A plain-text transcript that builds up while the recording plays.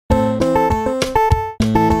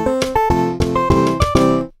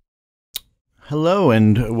Hello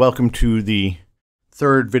and welcome to the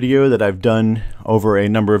third video that I've done over a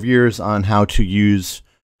number of years on how to use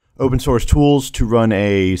open source tools to run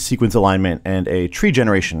a sequence alignment and a tree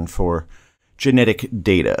generation for genetic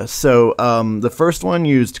data. So the first one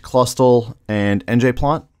used Clustal and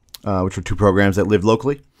njplot, which were two programs that lived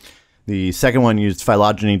locally. The second one used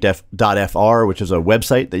Phylogenetic.fr, which is a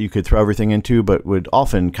website that you could throw everything into, but would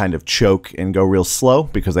often kind of choke and go real slow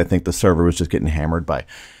because I think the server was just getting hammered by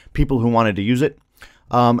people who wanted to use it.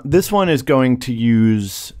 This one is going to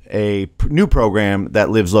use a new program that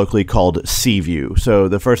lives locally called Seaview. So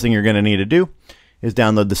the first thing you're going to need to do is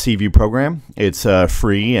download the Seaview program. It's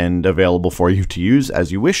free and available for you to use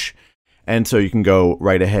as you wish. And so you can go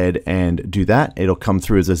right ahead and do that. It'll come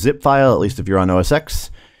through as a zip file, at least if you're on OS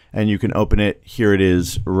X, and you can open it. Here it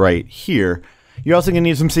is right here. You're also going to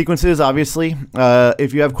need some sequences, obviously.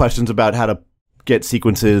 If you have questions about how to get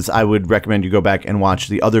sequences, I would recommend you go back and watch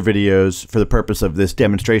the other videos. For the purpose of this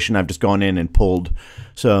demonstration, I've just gone in and pulled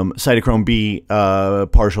some cytochrome B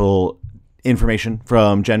partial information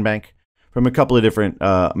from GenBank from a couple of different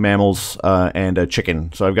mammals and a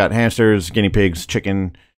chicken. So I've got hamsters, guinea pigs,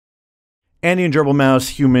 chicken, Andean gerbil mouse,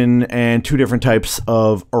 human, and two different types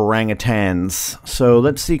of orangutans. So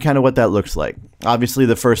let's see kind of what that looks like. Obviously,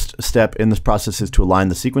 the first step in this process is to align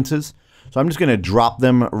the sequences. So I'm just going to drop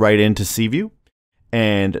them right into Seaview.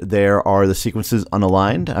 And there are the sequences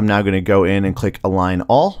unaligned. I'm now going to go in and click Align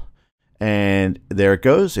All. And there it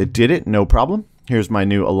goes. It did it, no problem. Here's my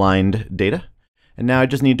new aligned data. And now I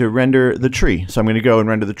just need to render the tree. So I'm going to go and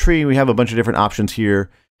render the tree. We have a bunch of different options here.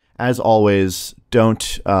 As always,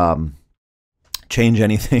 don't change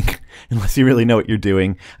anything unless you really know what you're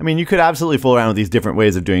doing. I mean, you could absolutely fool around with these different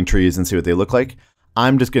ways of doing trees and see what they look like.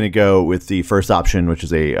 I'm just going to go with the first option, which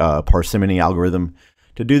is a parsimony algorithm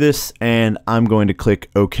to do this, and I'm going to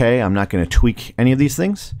click OK. I'm not going to tweak any of these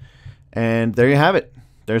things. And there you have it.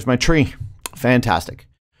 There's my tree. Fantastic.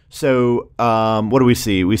 So what do we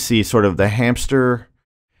see? We see sort of the hamster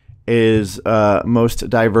is most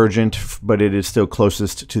divergent, but it is still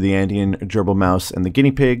closest to the Andean gerbil mouse and the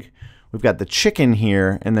guinea pig. We've got the chicken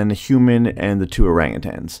here, and then the human and the two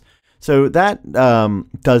orangutans. So that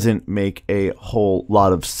doesn't make a whole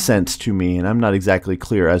lot of sense to me, and I'm not exactly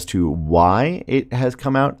clear as to why it has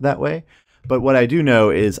come out that way. But what I do know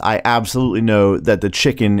is I absolutely know that the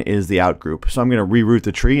chicken is the outgroup. So I'm going to reroute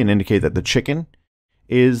the tree and indicate that the chicken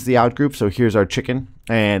is the outgroup. So here's our chicken,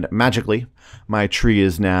 and magically my tree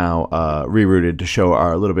is now rerouted to show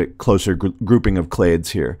our little bit closer grouping of clades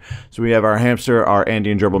here. So we have our hamster, our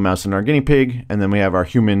Andean gerbil mouse, and our guinea pig, and then we have our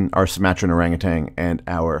human, our Sumatran orangutan, and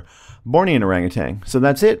our Bornean orangutan. So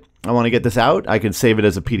that's it. I want to get this out. I can save it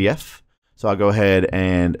as a PDF. So I'll go ahead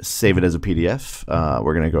and save it as a PDF.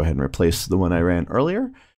 We're going to go ahead and replace the one I ran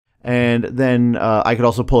earlier. And then I could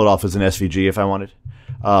also pull it off as an SVG if I wanted.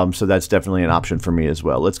 So that's definitely an option for me as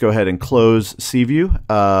well. Let's go ahead and close Seaview.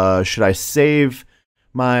 Should I save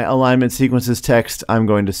my alignment sequences text? I'm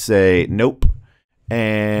going to say nope.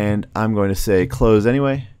 And I'm going to say close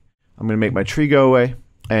anyway. I'm going to make my tree go away.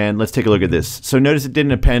 And let's take a look at this. So notice it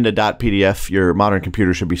didn't append a .pdf. Your modern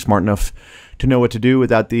computer should be smart enough to know what to do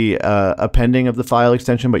without the appending of the file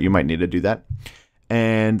extension, but you might need to do that.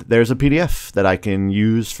 And there's a PDF that I can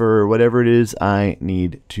use for whatever it is I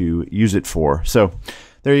need to use it for. So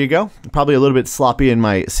there you go. Probably a little bit sloppy in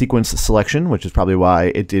my sequence selection, which is probably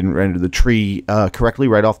why it didn't render the tree correctly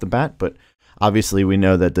right off the bat. But obviously we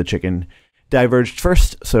know that the chicken diverged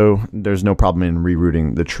first, so there's no problem in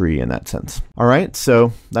rerouting the tree in that sense. All right,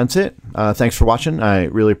 so that's it. Thanks for watching. I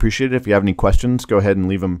really appreciate it. If you have any questions, go ahead and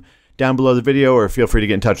leave them down below the video, or feel free to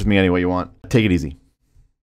get in touch with me any way you want. Take it easy.